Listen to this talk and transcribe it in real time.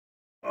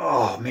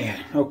Oh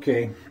man,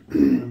 okay.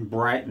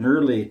 Bright and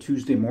early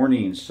Tuesday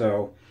morning,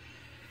 so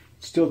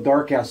it's still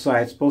dark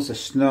outside. It's supposed to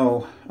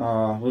snow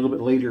a little bit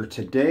later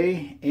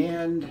today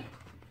and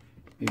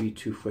maybe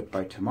 2 foot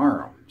by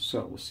tomorrow.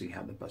 So we'll see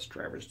how the bus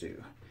drivers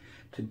do.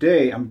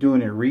 Today I'm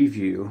doing a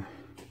review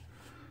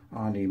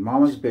on the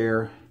Mama's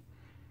Bear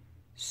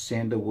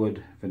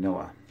Sandalwood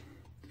Vanilla.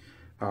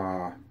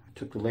 I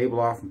took the label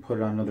off and put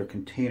it on another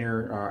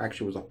container.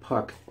 Actually, it was a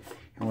puck.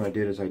 And what I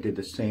did is I did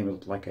the same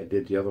like I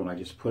did the other one. I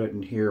just put it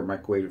in here,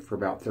 microwaved it for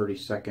about 30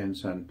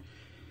 seconds, and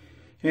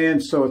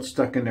so it's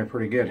stuck in there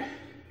pretty good.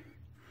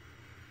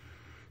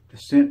 The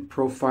scent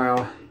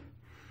profile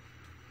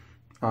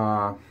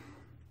actually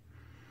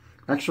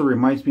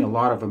reminds me a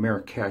lot of a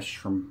Marrakesh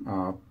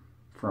from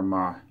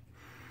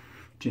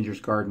Ginger's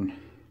Garden.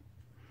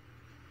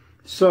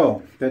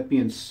 So that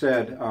being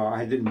said,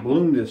 I didn't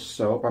bloom this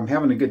soap. I'm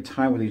having a good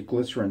time with these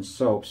Glycerin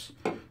soaps.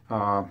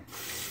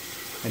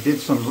 I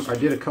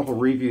did a couple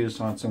reviews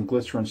on some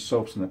Glycerin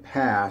soaps in the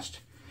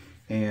past,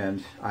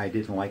 and I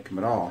didn't like them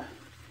at all.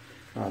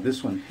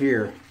 This one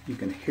here, you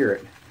can hear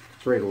it.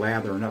 It's already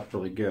lathering up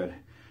really good.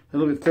 A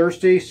little bit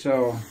thirsty,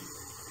 so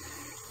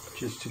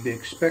just to be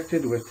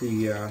expected with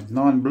the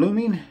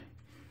non-blooming.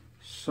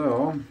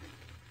 So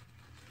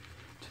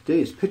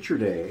today is picture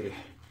day.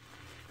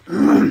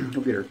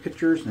 We'll get our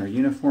pictures and our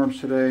uniforms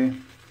today,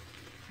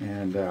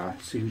 and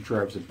see who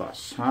drives the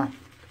bus, huh?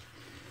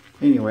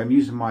 Anyway, I'm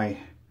using my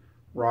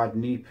Rod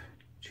Neep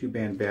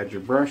 2-band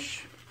Badger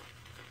brush,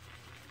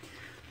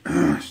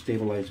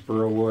 stabilized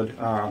burrow wood.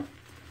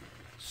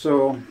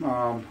 So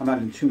I'm not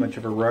in too much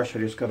of a rush. I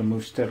just got to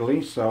move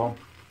steadily. So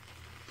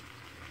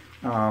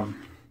the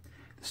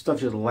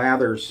stuff just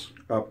lathers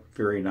up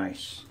very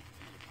nice.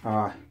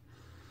 The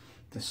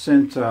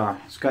scent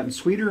has gotten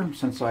sweeter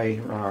since I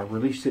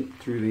released it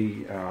through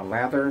the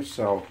lather.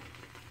 So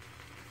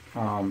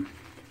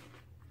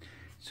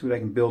see what I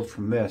can build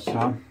from this,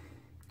 huh?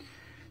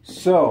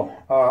 So,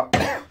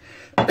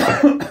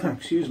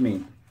 excuse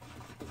me,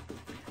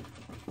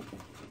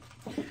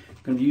 I'm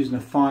going to be using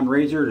a fond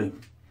razor to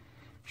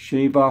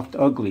shave off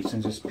the ugly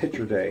since it's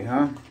picture day,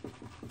 huh?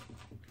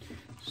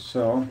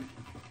 So,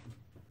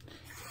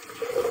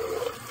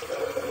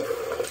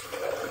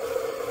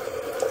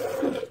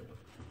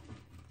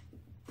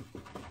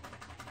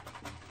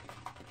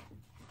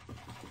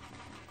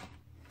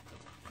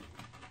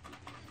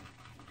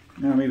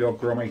 now maybe I'll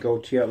grow my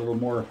goatee out a little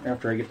more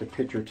after I get the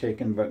picture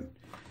taken, but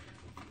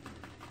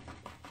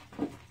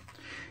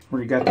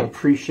already got the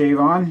pre-shave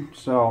on,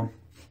 so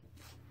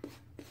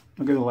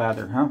look at the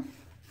lather, huh?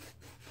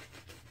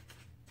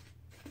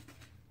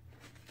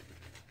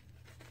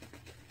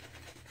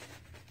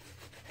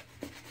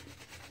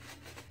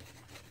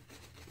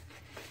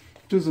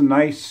 This is a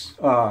nice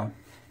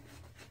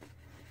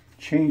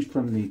change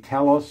from the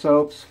tallow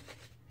soaps.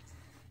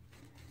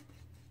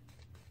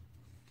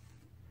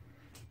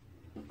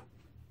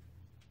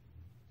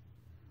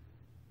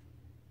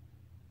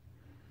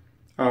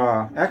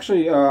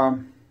 Actually,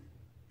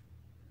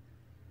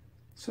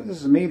 so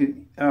this is made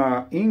in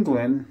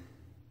England.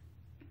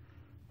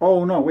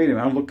 Oh no, wait a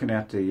minute, I'm looking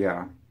at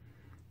the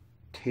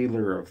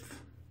Taylor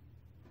of,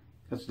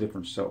 that's a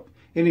different soap.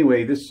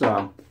 Anyway, this,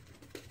 I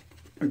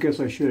guess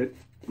I should have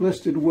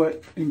listed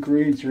what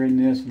ingredients are in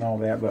this and all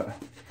that, but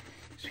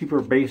these people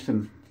are based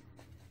in,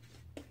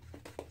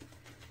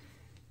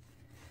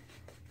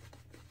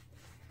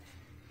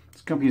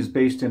 this company is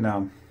based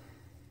in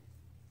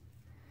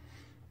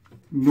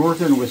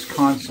northern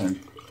Wisconsin.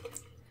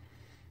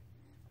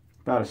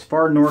 About as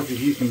far north as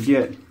you can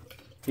get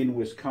in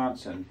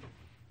Wisconsin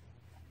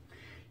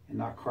and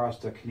not cross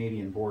the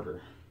Canadian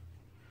border.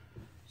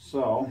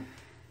 So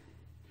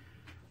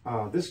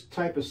this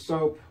type of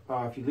soap,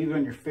 if you leave it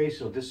on your face,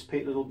 it'll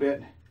dissipate a little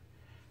bit. The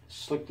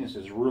slickness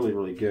is really,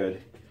 really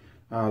good.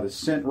 The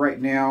scent right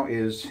now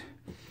is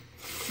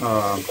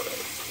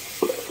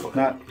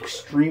not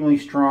extremely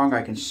strong.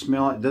 I can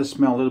smell it. It does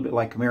smell a little bit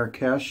like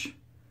Marrakesh.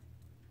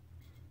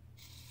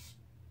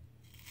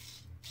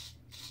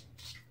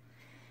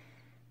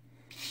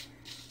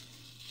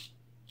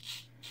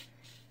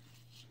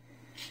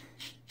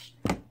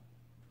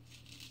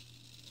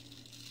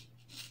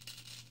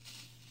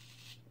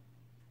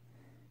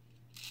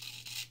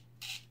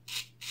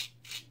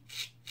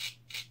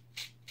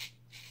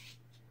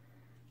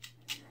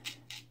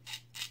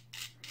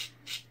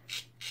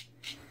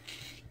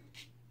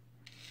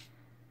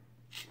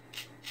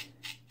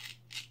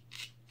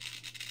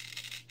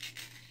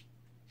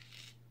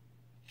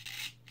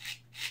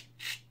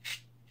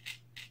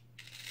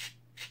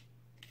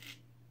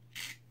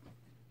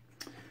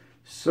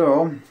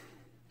 So,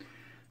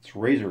 this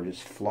razor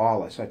is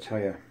flawless, I tell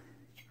you.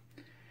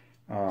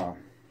 I'm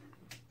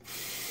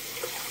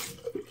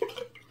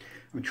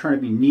trying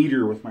to be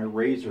neater with my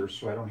razor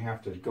so I don't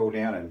have to go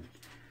down and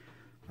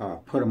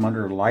put them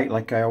under light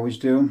like I always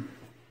do.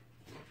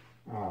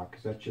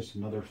 Because that's just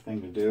another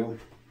thing to do.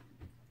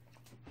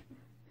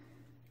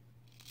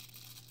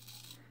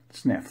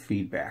 Snap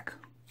feedback.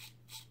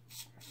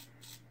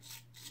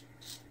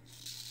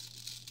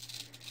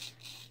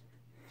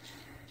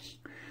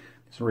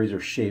 This This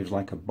razor shaves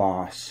like a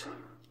boss.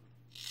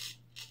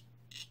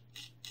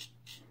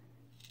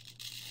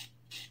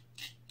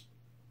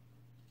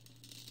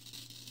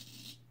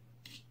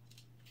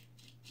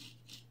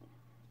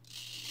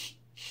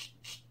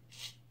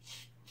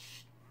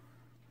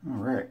 All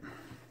right.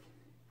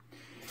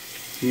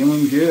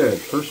 Feeling good.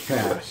 First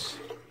pass.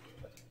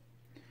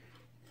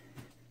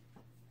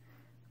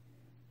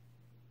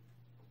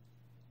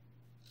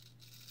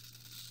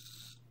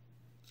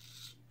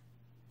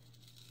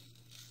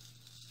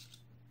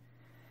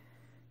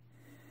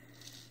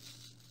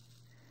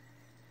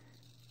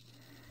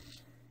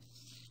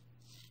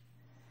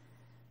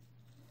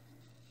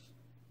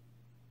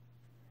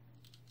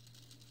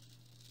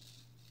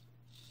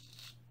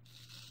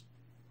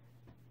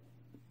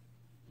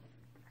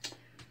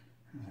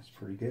 That's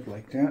pretty good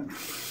like that.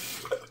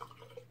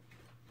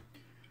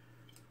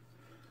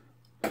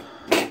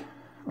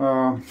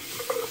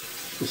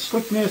 The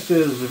slickness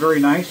is very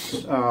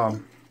nice.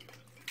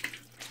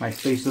 My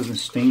face doesn't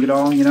sting at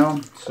all, you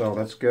know, so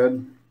that's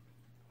good.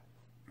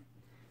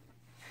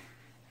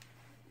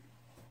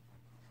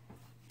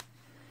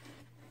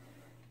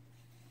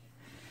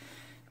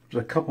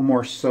 There's a couple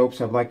more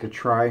soaps I'd like to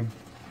try.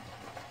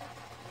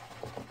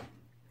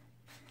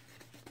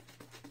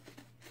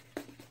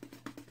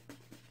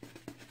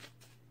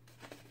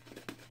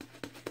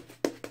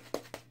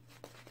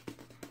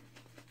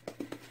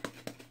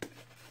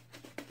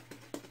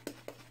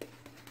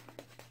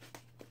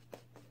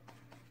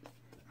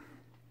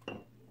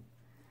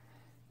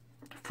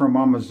 From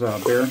Mama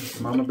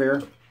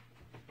Bear.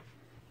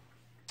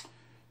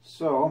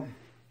 So,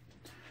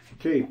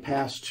 okay,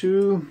 pass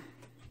 2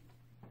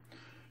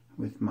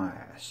 with my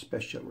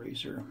special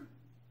razor.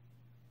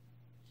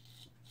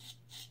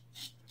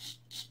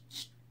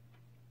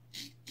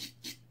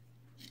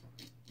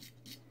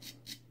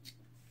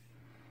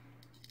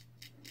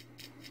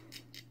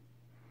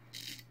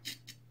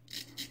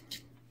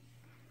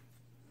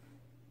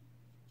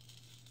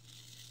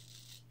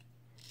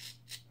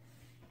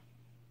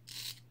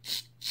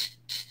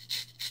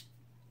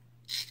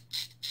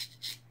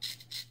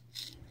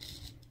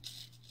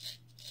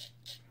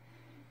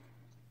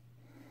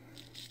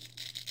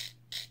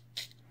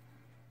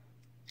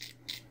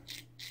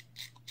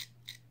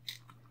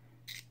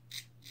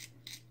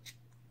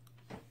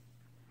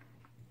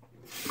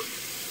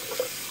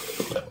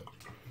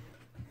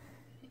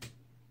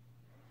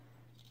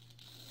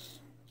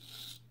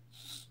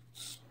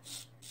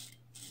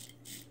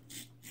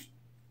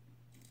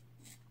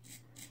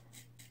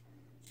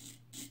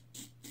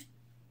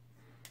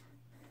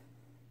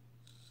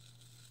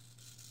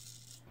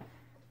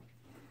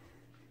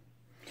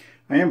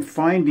 I am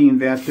finding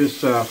that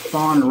this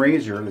fawn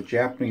razor, the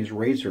Japanese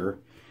razor,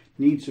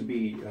 needs to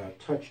be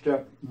touched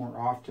up more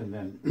often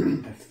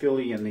than a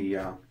filly and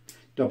the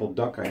double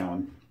duck I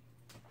own.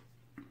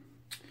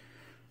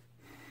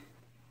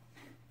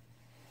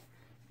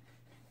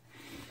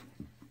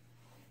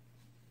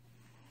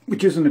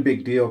 Which isn't a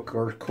big deal,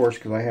 of course,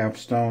 because I have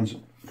stones.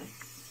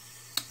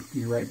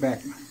 Be right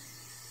back.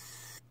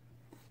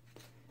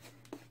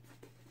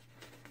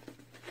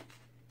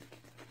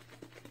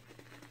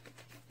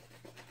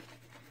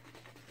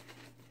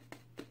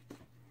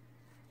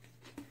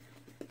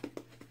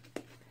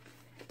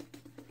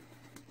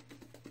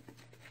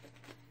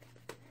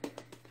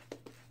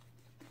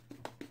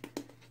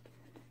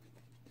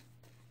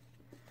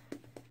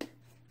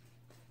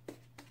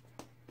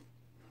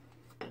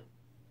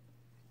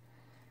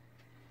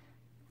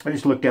 I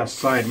just looked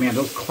outside, man,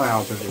 those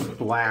clouds are just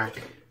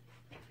black.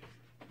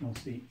 I don't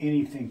see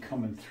anything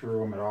coming through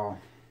them at all.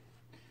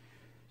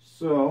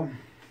 So,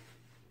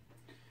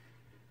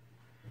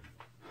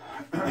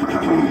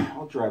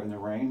 I'll drive in the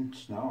rain,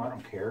 snow, I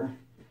don't care.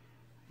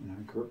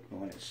 I grew up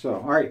doing it. So,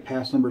 all right,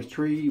 pass number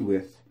 3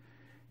 with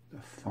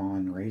the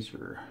fawn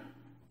razor.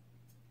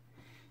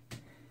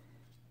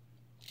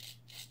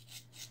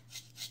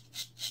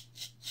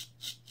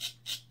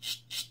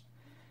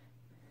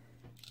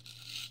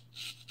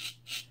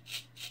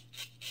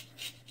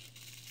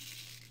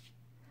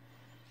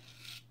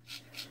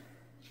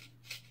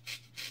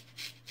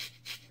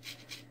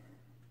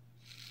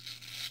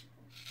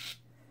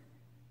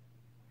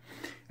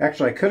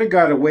 Actually, I could have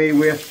got away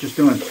with just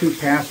doing 2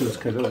 passes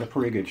because it was a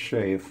pretty good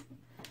shave.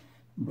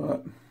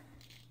 But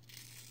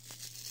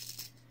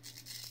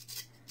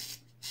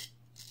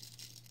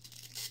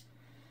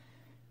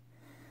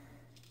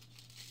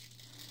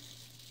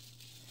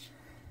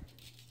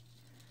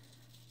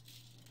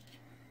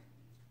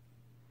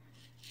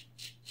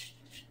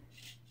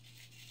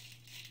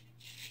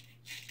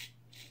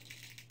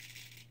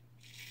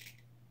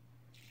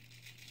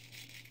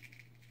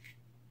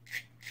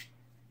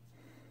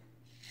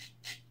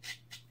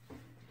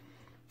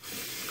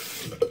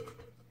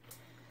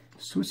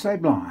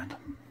Suicide Blonde.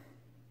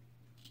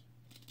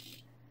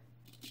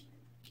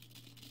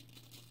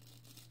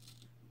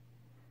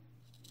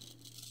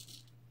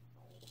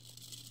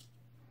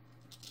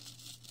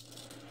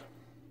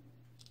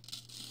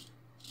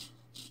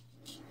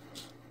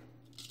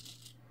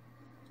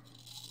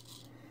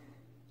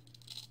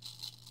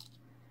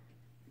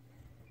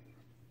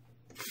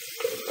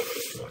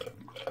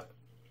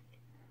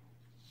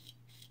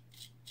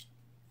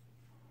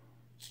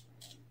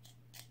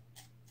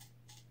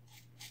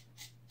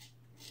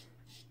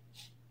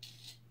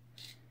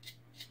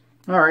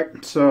 All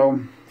right, so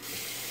I'm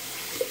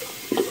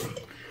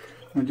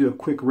going to do a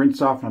quick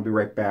rinse off and I'll be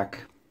right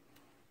back.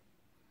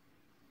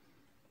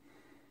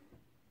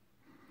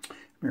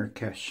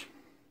 Marrakesh.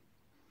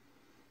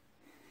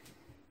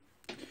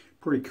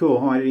 Pretty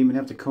cool, huh? I didn't even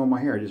have to comb my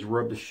hair. I just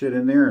rubbed the shit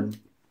in there and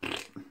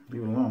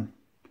leave it alone.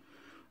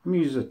 I'm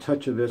going to use a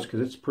touch of this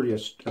because it's pretty a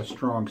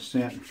strong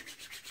scent.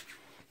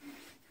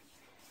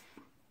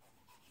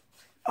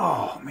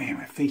 Oh man,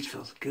 my face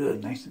feels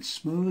good, nice and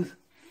smooth.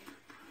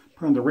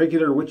 Put on the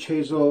regular witch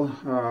hazel,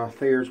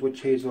 Thayer's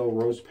witch hazel,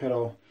 rose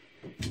petal,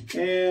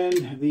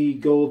 and the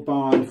Gold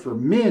Bond for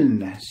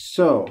men.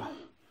 So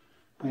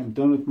I am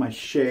done with my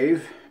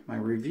shave. My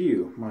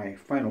review, my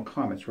final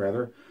comments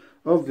rather,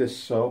 of this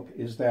soap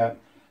is that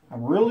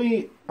I'm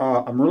really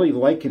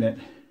liking it.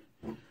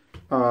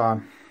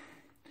 I'm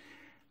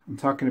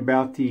talking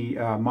about the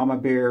Mama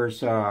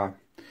Bear's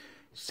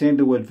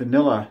Sandalwood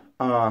Vanilla.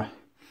 I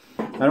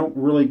don't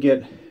really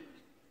get,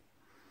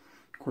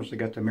 of course I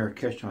got the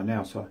Marrakesh on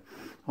now, so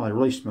all I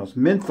really smell is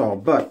menthol.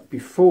 But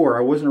before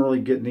I wasn't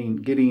really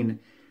getting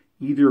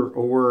either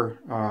or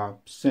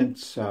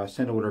scents,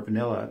 Sandalwood or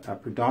Vanilla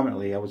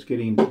predominantly. I was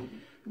getting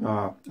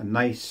a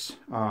nice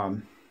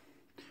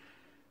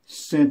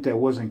scent that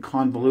wasn't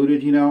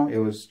convoluted, you know. It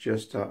was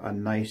just a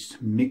nice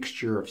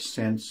mixture of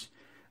scents.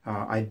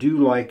 I do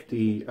like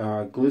the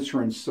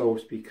Glycerin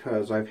soaps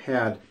because I've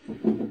had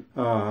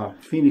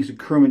Phoenix and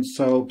Crewman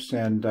soaps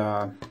and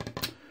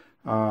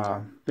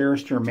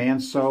Barrister Man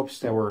soaps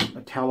that were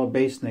tallow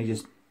based, and they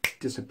just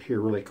disappear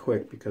really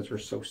quick because they're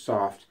so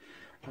soft.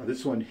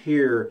 This one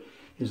here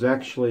is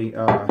actually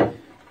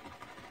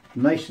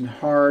nice and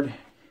hard.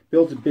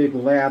 Builds a big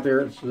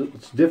lather.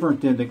 It's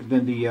different than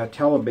the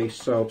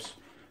tallow-based soaps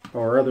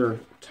or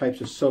other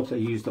types of soaps that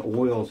use the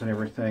oils and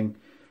everything.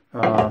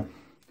 What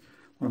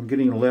I'm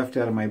getting left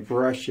out of my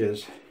brush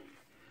is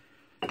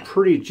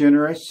pretty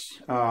generous.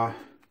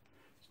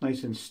 It's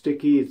nice and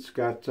sticky. It's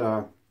got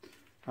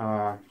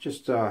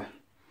just a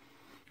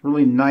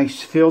really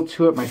nice feel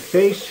to it. My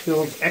face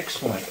feels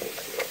excellent.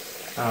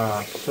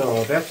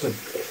 So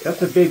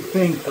that's a big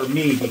thing for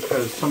me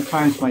because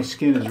sometimes my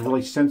skin is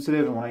really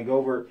sensitive, and when I go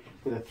over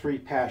with a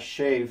 3-pass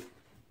shave,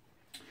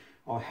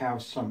 I'll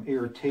have some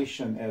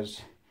irritation,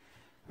 as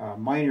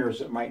minor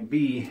as it might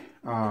be.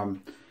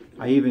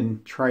 I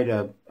even try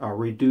to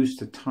reduce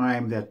the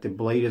time that the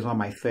blade is on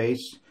my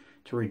face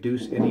to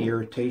reduce any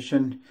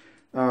irritation.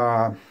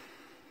 I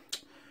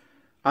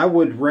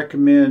would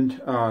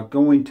recommend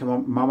going to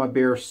Mama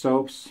Bear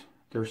Soaps,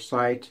 their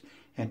site,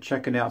 and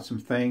checking out some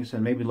things,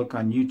 and maybe look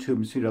on YouTube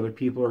and see what other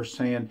people are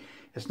saying.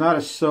 It's not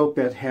a soap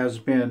that has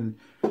been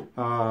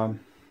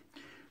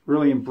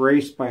really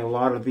embraced by a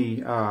lot of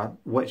the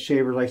wet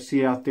shavers I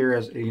see out there,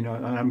 as you know,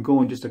 and I'm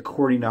going just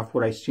according to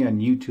what I see on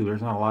YouTube.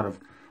 There's not a lot of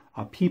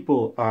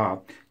people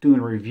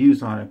doing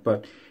reviews on it,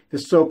 but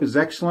this soap is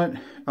excellent.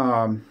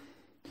 I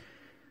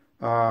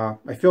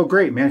feel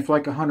great, man. I feel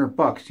like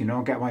 $100. You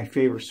know, got my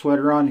favorite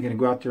sweater on. I'm gonna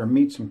go out there and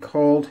meet some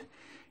cold,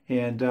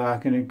 and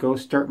gonna go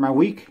start my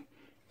week.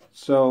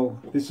 So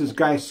this is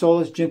Guy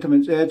Solis,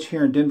 Gentleman's Edge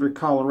here in Denver,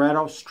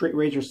 Colorado. Straight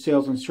razor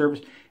sales and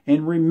service.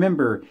 And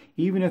remember,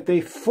 even if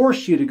they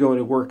force you to go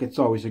to work, it's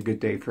always a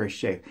good day for a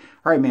shave.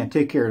 All right, man.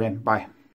 Take care then. Bye.